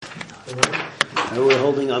We're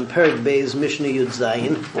holding on Perek Bey's Mishnah Yud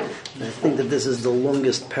Zayin. I think that this is the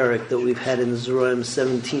longest Perek that we've had in Zoroim,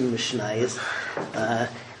 17 Mishnayos.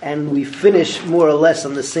 And we finish more or less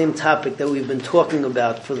on the same topic that we've been talking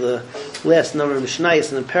about for the last number of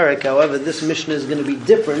Mishnayos in the Perek. However, this Mishnah is going to be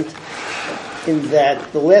different in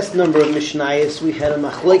that the last number of Mishnayos we had a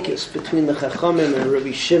machlekes between the Chachamim and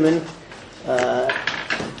Rabbi Shimon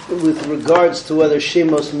with regards to whether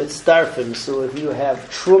Shemos mitzdarfim. So if you have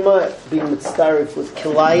Truma being mitzdarif with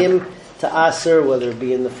Kilayim to Aser, whether it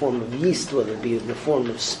be in the form of yeast, whether it be in the form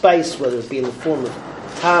of spice, whether it be in the form of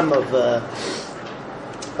tam of a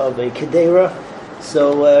Kedera.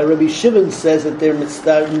 So Rabbi Shimon says that they're not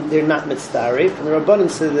mitzdarif, and the Rabbanan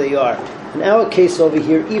say they are. In our case over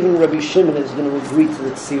here, even Rabbi Shimon is going to agree to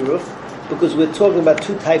the tziruf, because we're talking about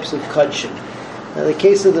two types of kudshim. Now the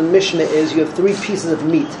case of the Mishnah is you have three pieces of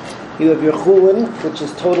meat. You have your chulin, which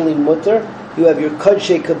is totally mutter. You have your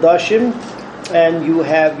kodshei kadashim, and you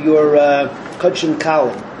have your kodshim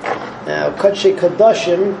kalim. Now kodshei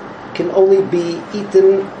kadashim can only be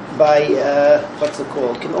eaten by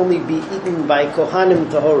Can only be eaten by kohanim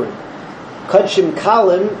tahorim. Kodshim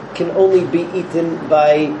kalim can only be eaten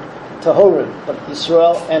by tahorim, but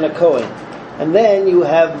Yisrael and a kohen. And then you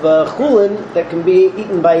have chulin that can be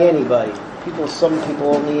eaten by anybody. Some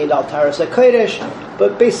people only eat al taras hakodesh,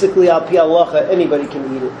 but basically al pi halacha anybody can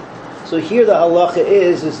eat it. So here the halacha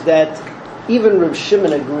is that even Reb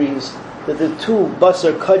Shimon agrees that the two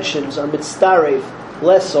basar kudshims are mitzdaref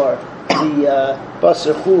lesar the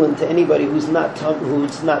basar chulin to anybody who's not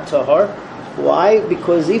tahar. Why?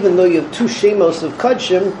 Because even though you have two shemos of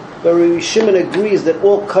kudshim, but Reb Shimon agrees that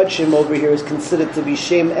all kudshim over here is considered to be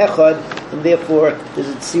shem echad, and therefore there's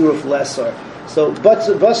a tziruf lesar. So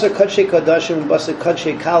basar kodshei kadashim and basar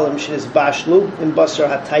kodshei kalim is bashlu and basar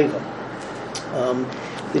hatayva.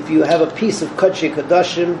 If you have a piece of kodshei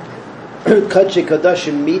kadashim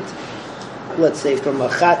meat, let's say from a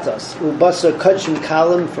chatas, or basar kodshim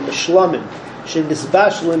kalim from a shlamim, is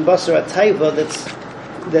bashlu and basar hatayva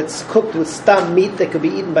that's cooked with stam meat that could be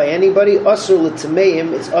eaten by anybody. Asur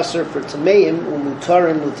l'tameim is asur for tameim,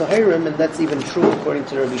 umutarim l'tahirim, and that's even true according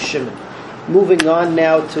to Rabbi Shimon. Moving on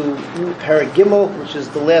now to Perek Gimel, which is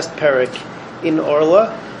the last Perek in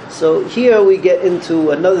Orla. So here we get into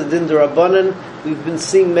another din d'Rabbanan. We've been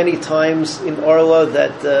seeing many times in Orla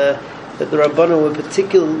that the Rabbanan were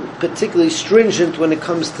particularly stringent when it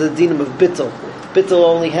comes to the dinim of bittul. Bittul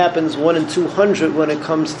only happens 1 in 200 when it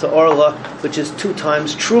comes to Orla, which is 2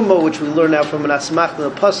 times Truma, which we learn now from an asmach in the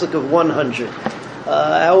pasuk of 100.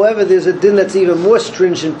 However, there's a din that's even more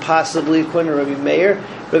stringent, possibly, according to Rabbi Meir.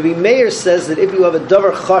 Rabbi Meir says that if you have a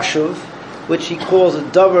davar chashuv, which he calls a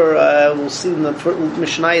davar, we'll see in the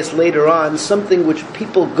Mishnayos later on, something which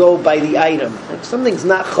people go by the item. If something's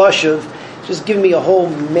not chashuv, just give me a whole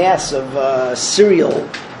mass of cereal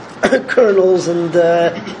kernels and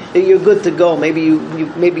you're good to go. Maybe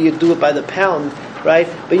you do it by the pound, right?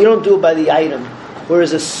 But you don't do it by the item.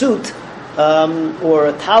 Whereas a suit or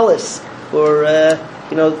a talis or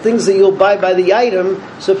things that you'll buy by the item,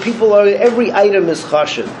 so every item is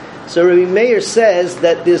chashuv. So Rabbi Meir says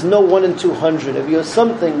that there's no 1 in 200. If you have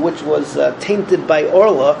something which was tainted by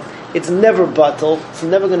orla, it's never batal. It's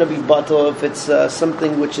never going to be batal if it's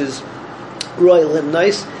something which is royal and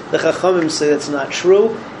nice. The Chachamim say that's not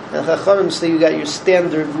true. And the Chachamim say you got your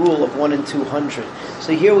standard rule of 1 in 200.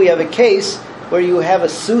 So here we have a case where you have a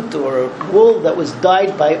suit or a wool that was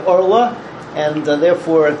dyed by orla, and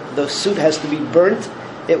therefore the suit has to be burnt.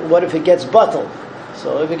 What if it gets batal?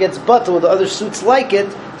 So if it gets batal with other suits like it,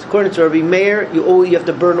 according to Rabbi Meir, you have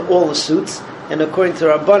to burn all the suits, and according to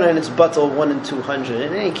Rabbanan, it's batal 1 in 200.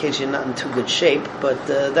 In any case, you're not in too good shape, but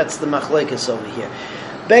that's the machlekes over here.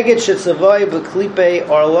 Beged shetzavai b'klipe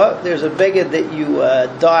arla. There's a beged that you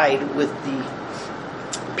dyed with the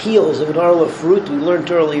peels of an arla fruit. We learned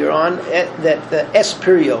earlier on that the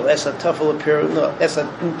esperio, esatafel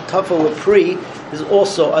pri, is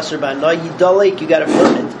also asur ba'ana. Yidalek, you got to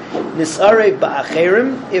burn it. Nisare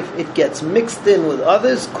ba'acherim, if it gets mixed in with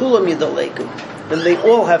others, kulam yidaleku, then they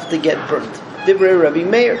all have to get burnt. Divrei Rabbi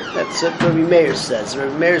Meir, that's what Rabbi Meir says.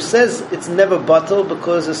 Rabbi Meir says it's never batal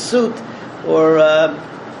because a suit or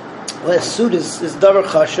a suit is davar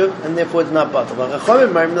chashuv, and therefore it's not batal. The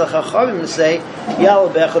Chachamim say yal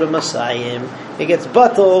bechad masayim. It gets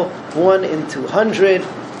batal 1 in 200,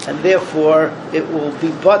 and therefore it will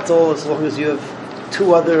be batal as long as you have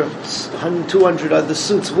 200 other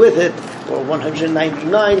suits with it, or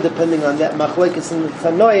 199, depending on that machlekes in the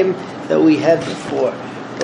Tanoim that we had before.